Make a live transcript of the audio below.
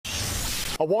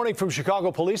A warning from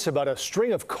Chicago police about a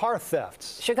string of car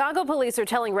thefts. Chicago police are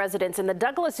telling residents in the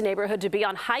Douglas neighborhood to be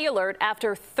on high alert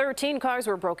after 13 cars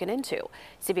were broken into.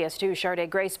 CBS 2's Shardaa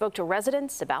Gray spoke to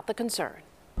residents about the concern.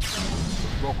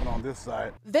 Broken on this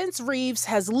side. Vince Reeves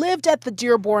has lived at the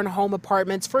Dearborn Home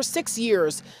Apartments for 6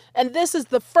 years, and this is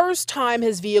the first time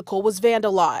his vehicle was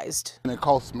vandalized. And it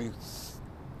cost me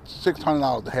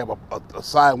 $600 to have a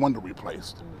side window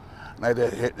replaced. And I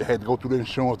had to go through the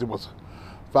insurance. It was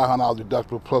 $500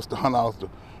 deductible plus the $100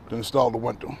 to install the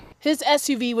window. His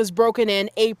SUV was broken in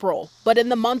April, but in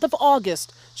the month of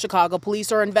August, Chicago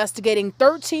police are investigating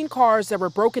 13 cars that were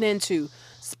broken into,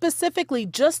 specifically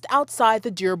just outside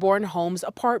the Dearborn Homes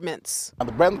apartments. Now,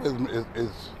 the vandalism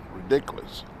is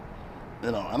ridiculous,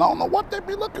 and I don't know what they'd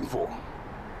be looking for.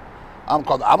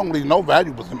 Because I don't leave no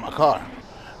valuables in my car,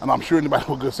 and I'm sure anybody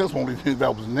with good sense won't leave any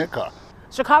valuables in their car.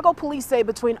 Chicago police say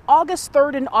between August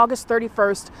 3rd and August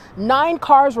 31st, 9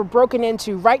 cars were broken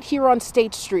into right here on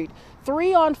State Street,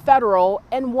 3 on Federal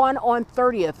and 1 on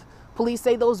 30th. Police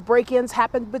say those break-ins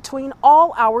happened between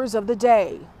all hours of the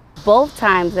day. Both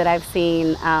times that I've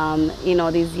seen,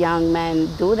 these young men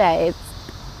do that, it's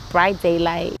bright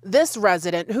daylight. This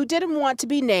resident, who didn't want to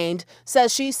be named,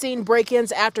 says she's seen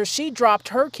break-ins after she dropped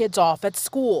her kids off at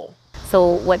school.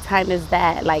 So what time is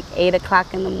that? Like 8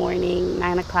 o'clock in the morning,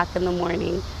 9 o'clock in the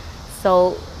morning.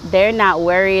 So they're not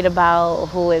worried about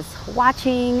who is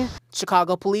watching.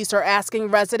 Chicago police are asking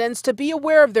residents to be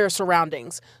aware of their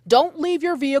surroundings. Don't leave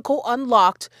your vehicle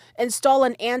unlocked, install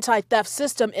an anti-theft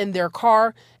system in their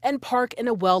car, and park in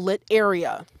a well-lit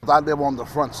area. I live on the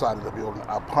front side of the building.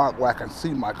 I park where I can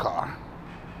see my car.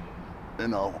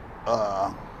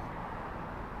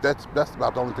 That's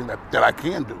about the only thing that I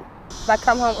can do. If I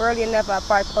come home early enough, I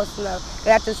park close enough. But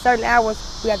after certain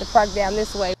hours, we have to park down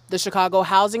this way. The Chicago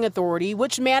Housing Authority,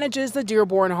 which manages the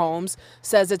Dearborn homes,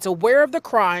 says it's aware of the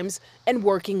crimes and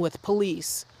working with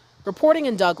police. Reporting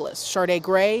in Douglas, Shardaa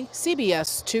Gray,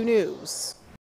 CBS 2 News.